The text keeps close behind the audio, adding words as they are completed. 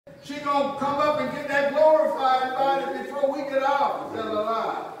She's going to come up and get that glorified body before we get out. Is that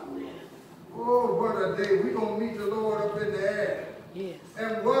alive? Oh, what a day. We're going to meet the Lord up in the air. Yes.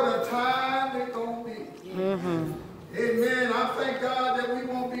 And what a time it's going to be. Mm-hmm. Amen. I thank God that we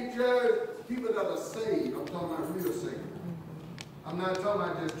won't be judged. People that are saved. I'm talking about real saved. I'm not talking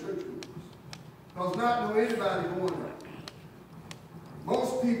about just church groups. Because not know anybody going there.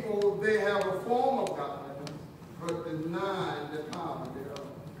 Most people, they have a form of godliness, but deny the power thereof.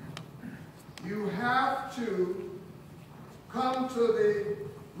 You have to come to the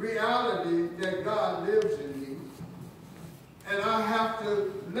reality that God lives in me, and I have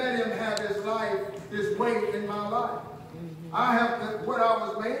to let him have his life, his way in my life. I have to, what I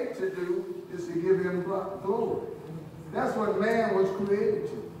was made to do is to give him glory. That's what man was created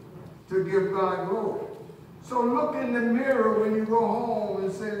to give God glory. So look in the mirror when you go home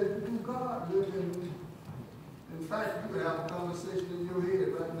and say, do God live in me? In fact, you could have a conversation in your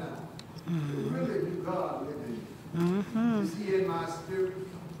head right now. Really, do God live in me? Is he in my spirit?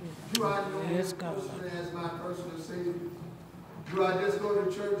 Do I know him personally as my personal Savior? Do I just go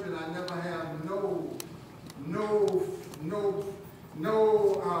to church and I never have no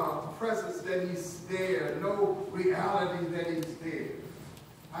presence that he's there, no reality that he's there?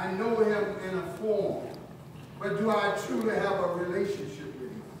 I know him in a form, but do I truly have a relationship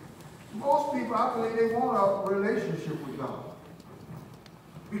with him? Most people, I believe, they want a relationship with God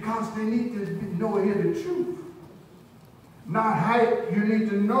because they need to know and hear the truth. Not hype, you need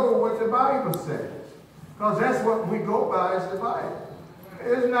to know what the Bible says. Because that's what we go by is the Bible.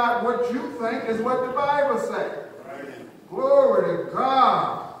 It's not what you think, it's what the Bible says. Right. Glory to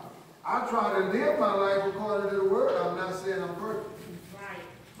God. I try to live my life according to the word. I'm not saying I'm perfect. Right.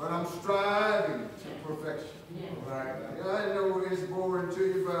 But I'm striving to perfection. Yeah. Right. I know it's boring to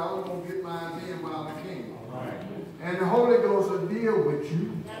you, but I'm going to get mine in while I can. Right. And the Holy Ghost will deal with you.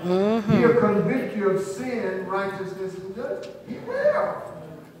 He'll convict you of sin, righteousness, and judgment. He will.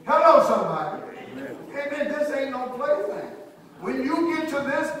 Hello, somebody. Amen. This ain't no plaything. When you get to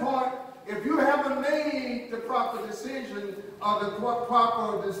this point, if you haven't made the proper decision of the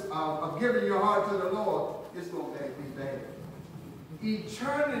proper of giving your heart to the Lord, it's going to be bad.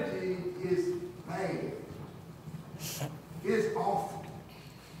 Eternity is bad. It's awful.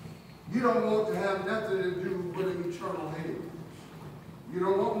 You don't want to have nothing to do with an eternal hell. You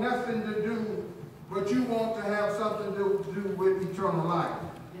don't want nothing to do, but you want to have something to do with eternal life.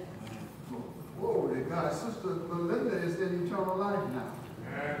 Glory to God. Sister Belinda is in eternal life now.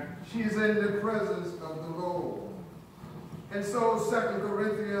 She's in the presence of the Lord. And so 2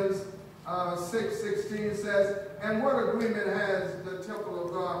 Corinthians 6:16 says, and what agreement has the temple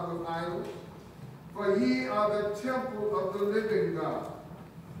of God with idols? For ye are the temple of the living God.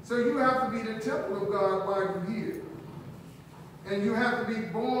 So you have to be the temple of God while you're here. And you have to be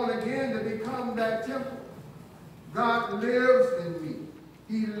born again to become that temple. God lives in me.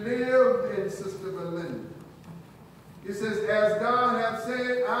 He lived in Sister Belinda. He says, as God hath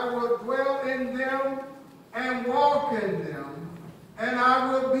said, I will dwell in them and walk in them, and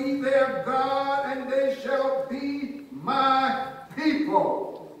I will be their God, and they shall be my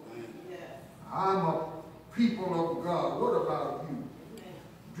people. Yeah. I'm a people of God. What about you?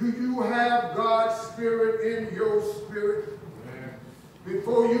 Do you have God's Spirit in your spirit?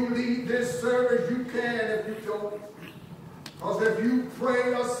 Before you leave this service, you can if you don't. Because if you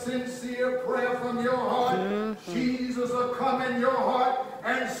pray a sincere prayer from your heart, Jesus will come in your heart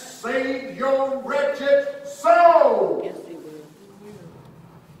and save your wretched soul. Yes, he will.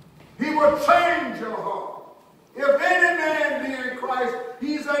 He will change your heart. If any man be in Christ,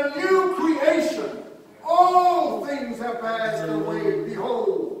 he's a new creation. All things have passed away.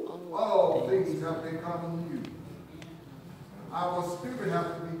 Behold, all things have become new. Our spirit has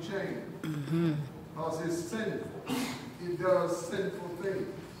to be changed. Because it's sinful. It does sinful things.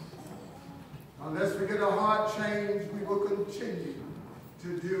 Unless we get a heart change, we will continue to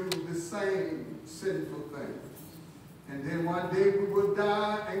do the same sinful things. And then one day we will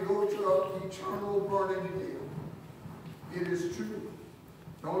die and go to an eternal burning hell. It is true.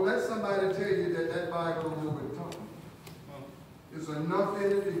 Don't let somebody tell you that that Bible don't know what it's talking about. There's enough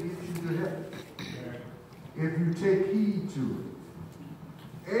in it to get you to heaven. If you take heed to it.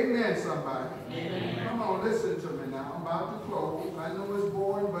 Amen, somebody. Amen. Come on, listen to me now. I'm about to close. I know it's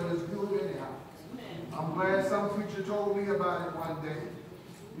boring, but it's good anyhow. I'm glad some preacher told me about it one day.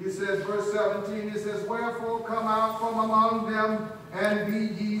 He says, verse 17, he says, wherefore come out from among them, and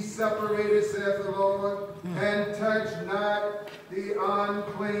be ye separated, saith the Lord, and touch not the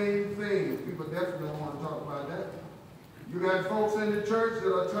unclean things. People definitely don't want to talk about that. You got folks in the church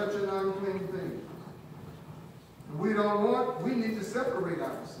that are touching unclean things. We don't want, we need to separate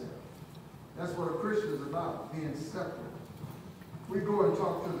ourselves. That's what a Christian is about, being separate. We go and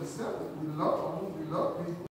talk to the separate. We love them, we love people.